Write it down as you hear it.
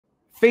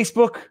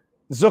Facebook,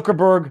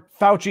 Zuckerberg,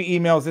 Fauci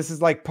emails. This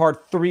is like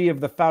part 3 of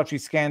the Fauci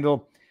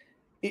scandal.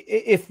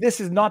 If this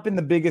has not been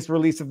the biggest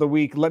release of the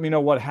week, let me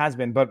know what has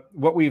been. But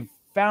what we've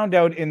found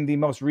out in the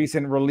most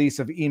recent release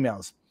of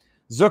emails,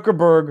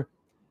 Zuckerberg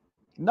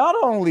not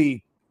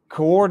only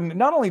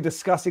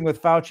discussing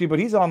with Fauci, but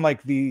he's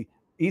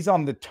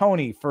on the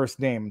Tony first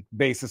name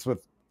basis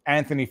with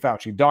Anthony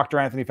Fauci, Dr.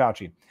 Anthony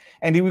Fauci.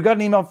 And we got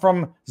an email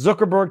from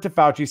Zuckerberg to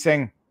Fauci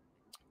saying,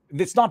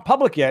 it's not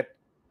public yet,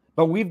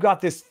 but we've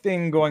got this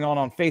thing going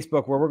on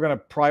Facebook where we're going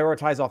to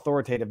prioritize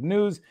authoritative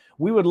news.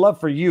 We would love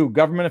for you,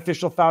 government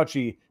official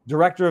Fauci,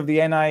 director of the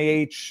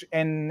NIH,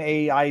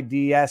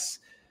 NAIDS,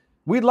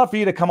 we'd love for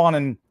you to come on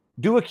and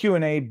do a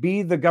Q&A,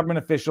 be the government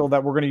official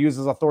that we're going to use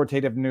as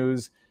authoritative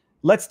news.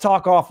 Let's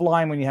talk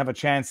offline when you have a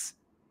chance.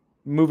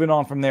 Moving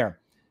on from there.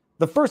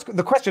 The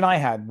question I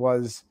had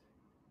was,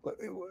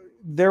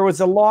 there was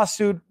a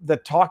lawsuit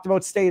that talked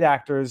about state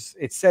actors.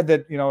 It said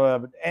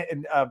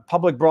that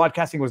public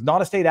broadcasting was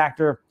not a state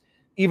actor,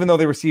 even though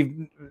they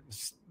received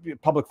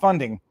public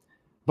funding.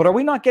 But are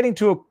we not getting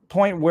to a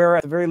point where,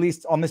 at the very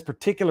least on this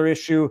particular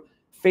issue,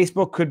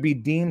 Facebook could be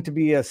deemed to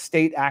be a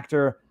state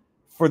actor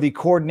for the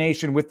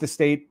coordination with the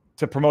state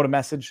to promote a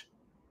message?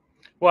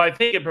 Well, I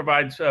think it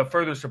provides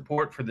further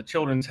support for the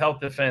Children's Health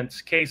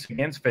Defense case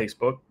against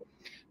Facebook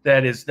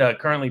that is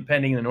currently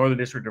pending in the Northern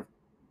District of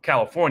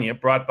California,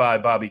 brought by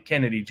Bobby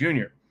Kennedy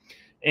Jr.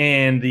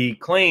 And the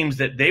claims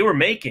that they were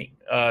making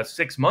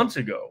 6 months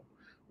ago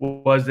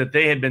was that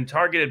they had been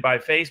targeted by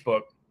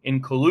Facebook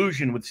in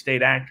collusion with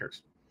state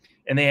actors.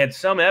 And they had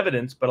some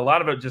evidence, but a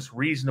lot of it just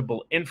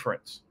reasonable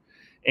inference.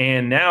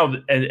 And now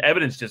the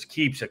evidence just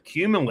keeps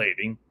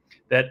accumulating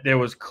that there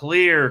was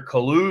clear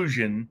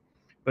collusion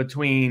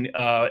between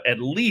at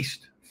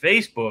least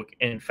Facebook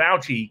and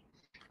Fauci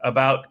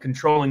about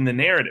controlling the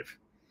narrative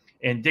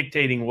and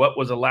dictating what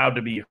was allowed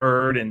to be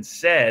heard and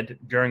said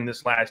during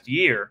this last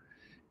year.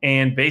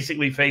 And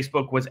basically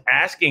Facebook was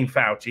asking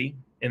Fauci,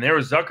 and there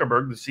was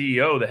Zuckerberg, the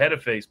CEO, the head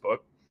of Facebook,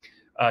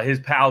 his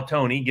pal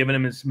Tony, giving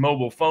him his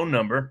mobile phone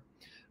number.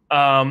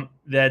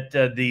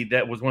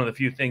 That was one of the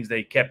few things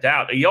they kept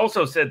out. He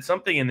also said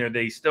something in there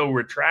they still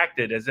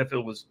retracted as if it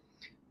was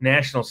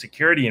national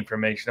security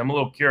information. I'm a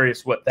little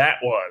curious what that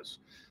was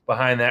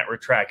behind that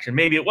retraction.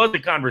 Maybe it was a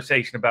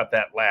conversation about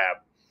that lab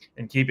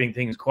and keeping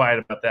things quiet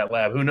about that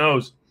lab. Who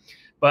knows?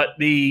 But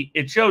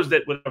it shows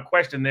that without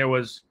question there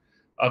was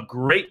a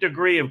great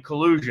degree of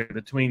collusion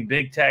between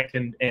big tech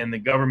and the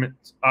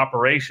government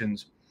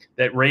operations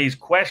that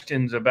raised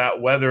questions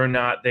about whether or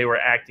not they were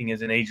acting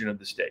as an agent of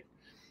the state.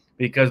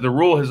 Because the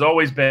rule has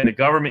always been the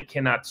government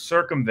cannot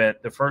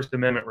circumvent the First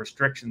Amendment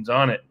restrictions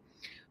on it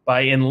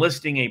by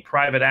enlisting a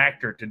private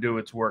actor to do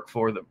its work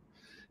for them.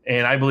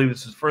 And I believe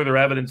this is further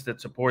evidence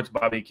that supports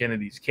Bobby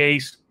Kennedy's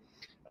case,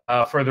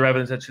 further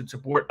evidence that should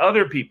support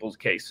other people's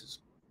cases.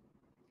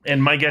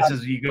 And my guess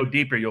is you go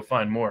deeper, you'll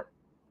find more.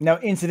 Now,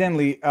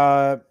 incidentally,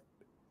 I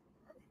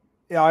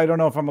don't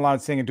know if I'm allowed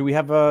to sing it. Do we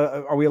have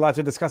are we allowed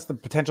to discuss the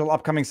potential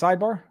upcoming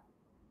sidebar?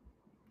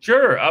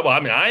 Sure. Well, I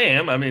mean, I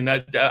am. I mean,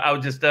 I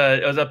was just,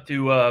 it was up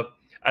to,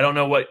 I don't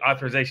know what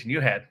authorization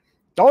you had.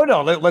 Oh,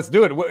 no, let's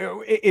do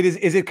it.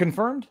 Is it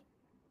confirmed?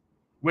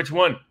 Which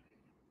one?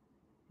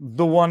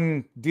 The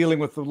one dealing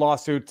with the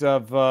lawsuit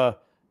of the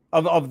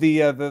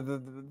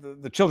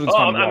children's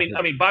fund.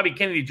 I mean, Bobby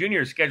Kennedy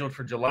Jr. is scheduled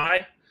for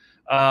July.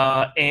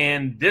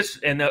 And this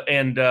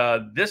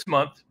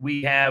month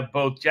we have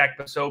both Jack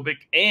Posobiec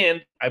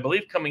and I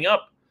believe coming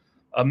up,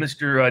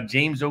 Mr.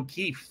 James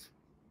O'Keefe.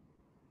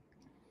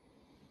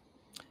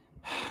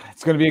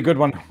 It's going to be a good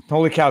one.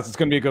 Holy cows, it's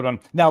going to be a good one.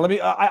 Now,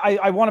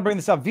 I want to bring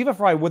this up. Viva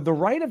Fry, would the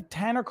right of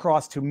Tanner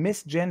Cross to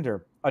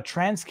misgender a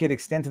trans kid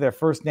extend to their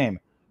first name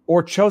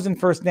or chosen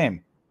first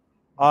name?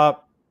 I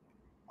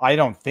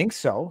don't think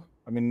so.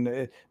 I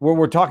mean,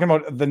 we're talking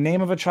about the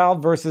name of a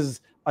child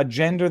versus a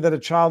gender that a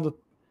child.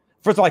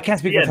 First of all, I can't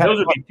speak. Yeah, those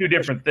would be two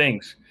different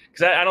things.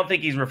 Because I don't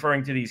think he's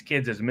referring to these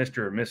kids as Mr.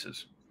 or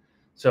Mrs.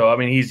 So, I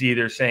mean, he's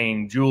either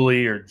saying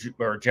Julie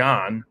or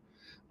John.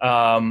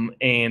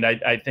 And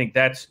I think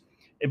that's.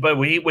 But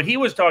what he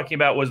was talking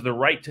about was the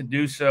right to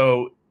do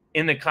so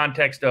in the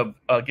context of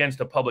against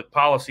a public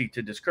policy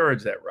to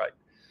discourage that right.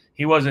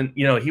 He wasn't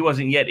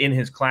yet in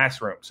his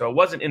classroom. So it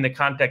wasn't in the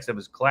context of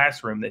his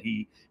classroom that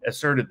he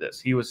asserted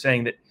this. He was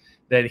saying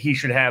that he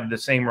should have the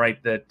same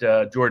right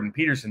that Jordan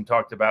Peterson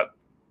talked about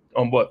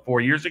on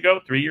 3 years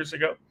ago?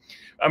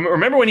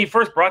 Remember when he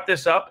first brought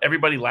this up,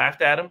 everybody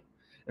laughed at him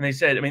and they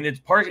said, I mean, it's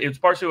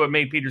partially what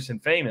made Peterson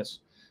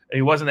famous.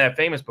 He wasn't that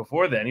famous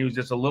before then. He was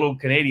just a little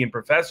Canadian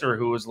professor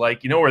who was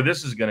like, you know where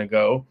this is going to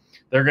go?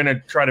 They're going to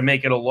try to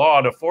make it a law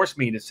to force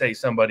me to say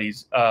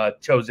somebody's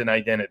chosen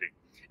identity.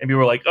 And people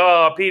were like,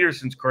 oh,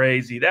 Peterson's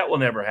crazy. That will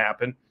never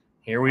happen.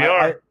 Here we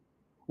are.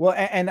 Well,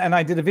 and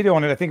I did a video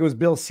on it. I think it was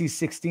Bill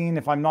C-16,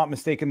 if I'm not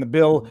mistaken, the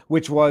bill,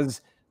 which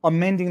was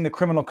amending the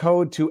criminal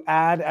code to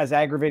add as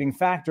aggravating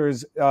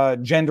factors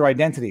gender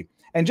identity.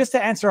 And just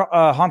to answer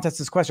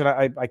Hontas's question,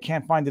 I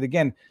can't find it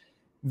again.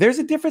 There's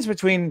a difference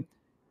between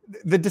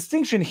the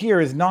distinction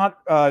here is not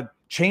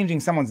changing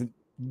someone's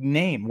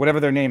name, whatever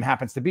their name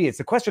happens to be. It's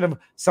a question of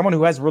someone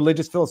who has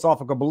religious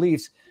philosophical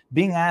beliefs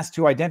being asked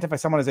to identify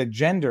someone as a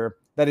gender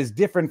that is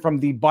different from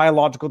the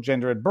biological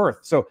gender at birth.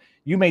 So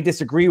you may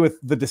disagree with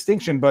the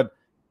distinction, but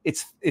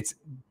it's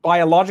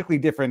biologically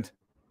different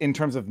in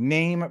terms of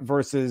name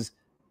versus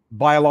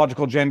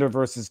biological gender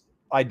versus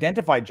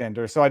identified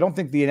gender. So I don't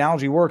think the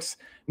analogy works,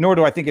 nor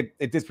do I think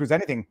it disproves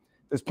anything.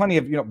 There's plenty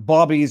of,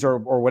 Bobbies or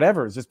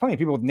whatever. There's plenty of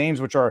people with names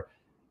which are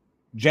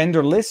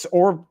genderless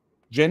or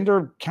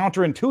gender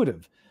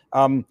counterintuitive.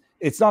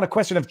 It's not a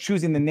question of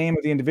choosing the name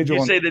of the individual.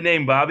 You say the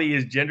name Bobby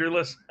is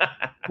genderless?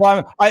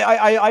 Well,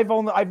 I've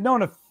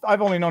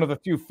only known of a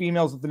few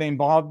females with the name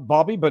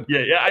Bobby, but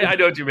I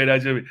know what you mean. I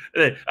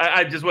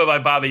just went by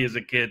Bobby as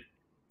a kid.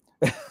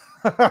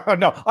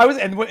 No, I was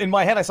in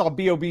my head. I saw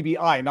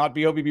Bobbi, not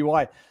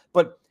Bobby,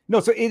 but no.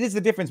 So it is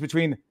the difference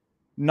between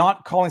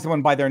not calling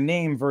someone by their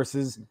name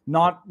versus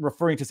not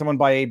referring to someone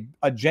by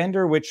a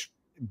gender, which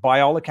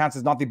by all accounts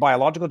is not the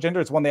biological gender.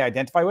 It's one they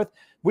identify with,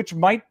 which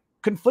might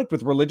conflict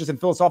with religious and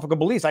philosophical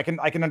beliefs. I can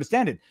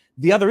understand it.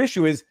 The other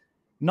issue is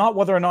not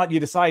whether or not you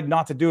decide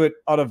not to do it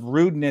out of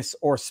rudeness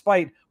or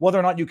spite, whether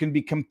or not you can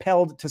be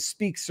compelled to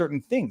speak certain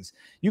things.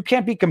 You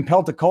can't be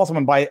compelled to call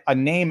someone by a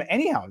name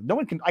anyhow.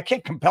 I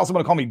can't compel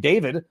someone to call me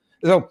David.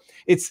 So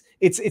it's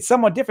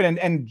somewhat different.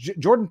 And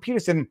Jordan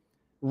Peterson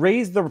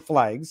raised the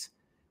flags.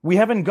 We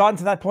haven't gotten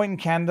to that point in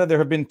Canada. There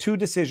have been 2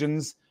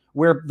 decisions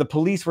where the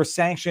police were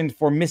sanctioned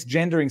for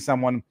misgendering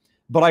someone,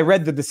 but I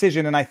read the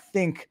decision and I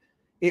think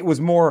it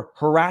was more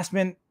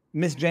harassment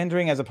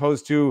misgendering as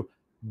opposed to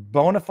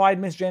bona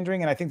fide misgendering.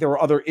 And I think there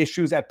were other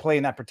issues at play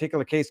in that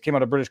particular case, came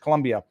out of British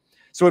Columbia.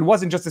 So it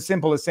wasn't just as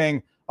simple as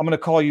saying, I'm going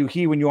to call you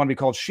he when you want to be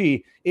called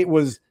she. It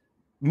was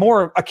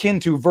more akin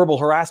to verbal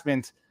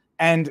harassment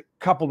and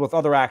coupled with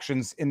other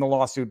actions in the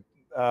lawsuit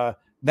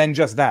than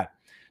just that.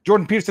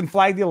 Jordan Peterson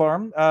flagged the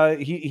alarm.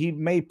 He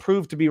may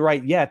prove to be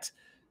right yet.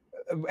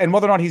 And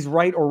whether or not he's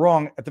right or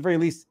wrong, at the very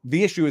least,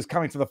 the issue is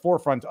coming to the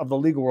forefront of the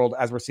legal world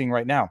as we're seeing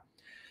right now.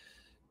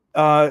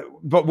 But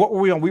what were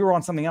we on? We were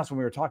on something else when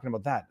we were talking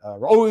about that.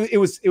 It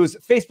was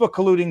Facebook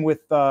colluding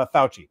with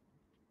Fauci.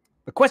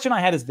 The question I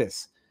had is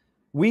this: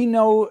 we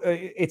know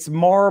it's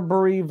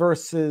Marbury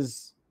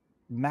versus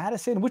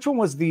Madison. Which one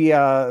was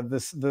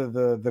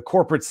the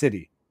corporate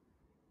city?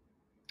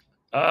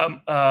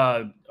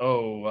 I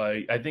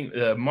think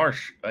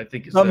Marsh. I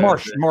think it's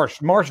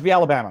Marsh v.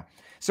 Alabama.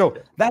 So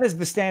that is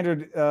the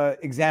standard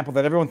example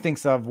that everyone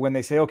thinks of when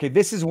they say, okay,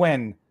 this is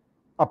when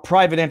a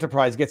private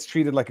enterprise gets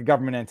treated like a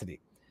government entity.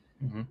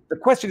 Mm-hmm. The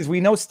question is, we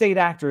know state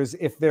actors,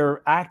 if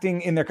they're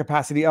acting in their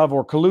capacity of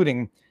or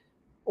colluding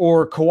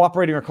or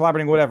cooperating or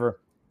collaborating, whatever,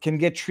 can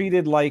get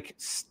treated like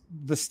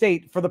the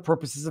state for the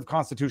purposes of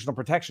constitutional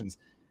protections.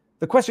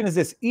 The question is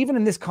this: even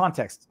in this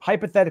context,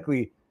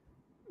 hypothetically,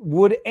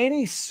 would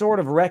any sort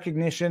of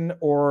recognition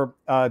or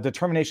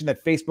determination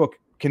that Facebook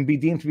can be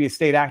deemed to be a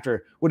state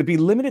actor, would it be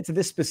limited to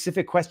this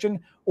specific question,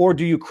 or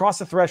do you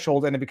cross a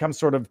threshold and it becomes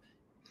sort of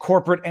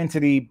corporate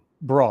entity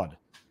broad?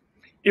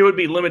 It would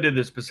be limited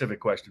to the specific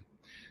question.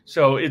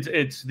 So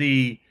it's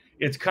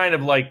kind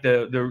of like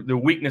the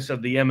weakness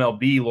of the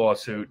MLB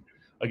lawsuit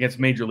against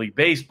Major League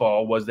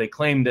Baseball was they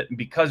claimed that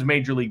because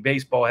Major League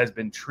Baseball has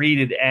been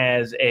treated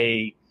as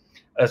a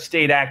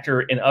state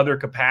actor in other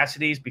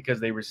capacities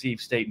because they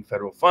receive state and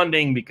federal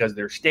funding, because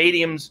their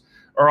stadiums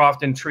are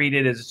often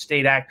treated as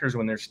state actors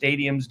when their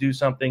stadiums do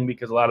something,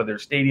 because a lot of their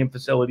stadium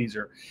facilities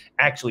are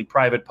actually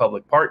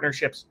private-public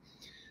partnerships.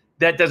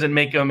 That doesn't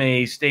make them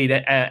a state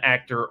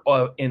actor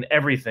in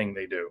everything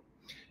they do.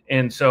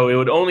 And so it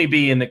would only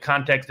be in the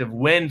context of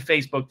when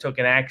Facebook took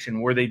an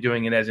action, were they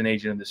doing it as an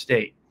agent of the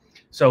state?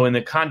 So in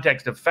the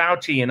context of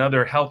Fauci and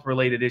other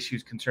health-related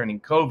issues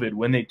concerning COVID,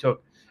 when they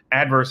took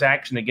adverse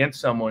action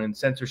against someone in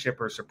censorship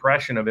or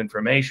suppression of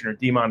information or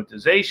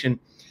demonetization,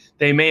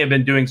 they may have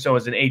been doing so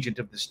as an agent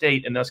of the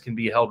state and thus can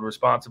be held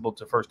responsible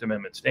to First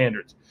Amendment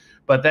standards.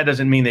 But that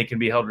doesn't mean they can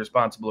be held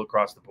responsible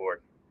across the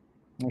board.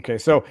 Okay,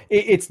 so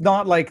it's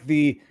not like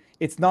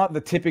it's not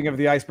the tipping of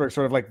the iceberg,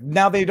 sort of like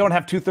now they don't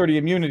have 230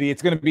 immunity.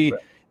 It's going to be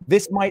right.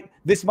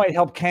 This might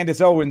help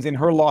Candace Owens in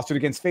her lawsuit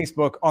against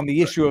Facebook on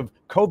the issue of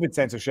COVID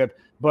censorship,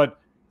 but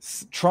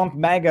Trump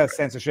MAGA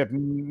censorship,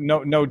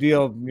 no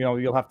deal.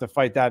 You'll have to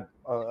fight that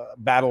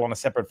battle on a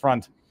separate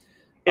front.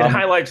 It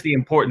highlights the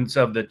importance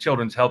of the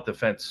Children's Health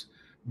Defense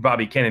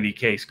Bobby Kennedy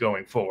case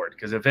going forward,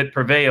 because if it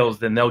prevails,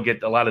 then they'll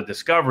get a lot of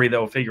discovery that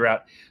will figure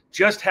out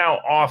just how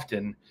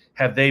often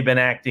have they been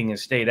acting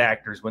as state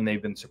actors when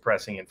they've been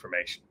suppressing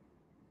information.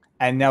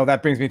 And now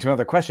that brings me to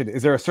another question.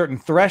 Is there a certain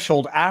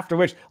threshold after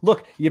which,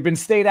 look, you've been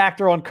state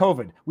actor on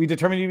COVID. We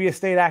determined you to be a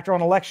state actor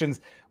on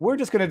elections. We're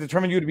just going to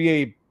determine you to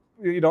be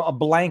a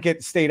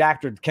blanket state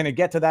actor. Can it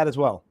get to that as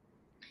well?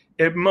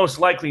 It most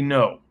likely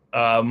no.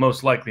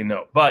 Most likely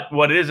no. But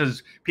what it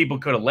is people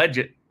could allege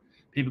it.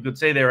 People could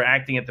say they were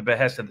acting at the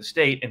behest of the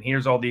state, and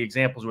here's all the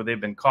examples where they've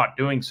been caught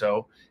doing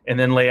so, and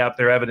then lay out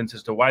their evidence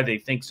as to why they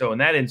think so in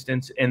that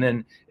instance, and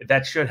then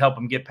that should help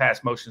them get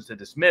past motions to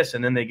dismiss,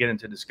 and then they get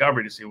into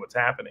discovery to see what's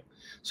happening.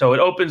 So it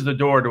opens the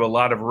door to a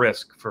lot of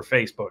risk for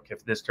Facebook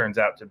if this turns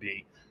out to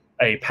be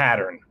a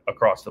pattern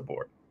across the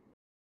board.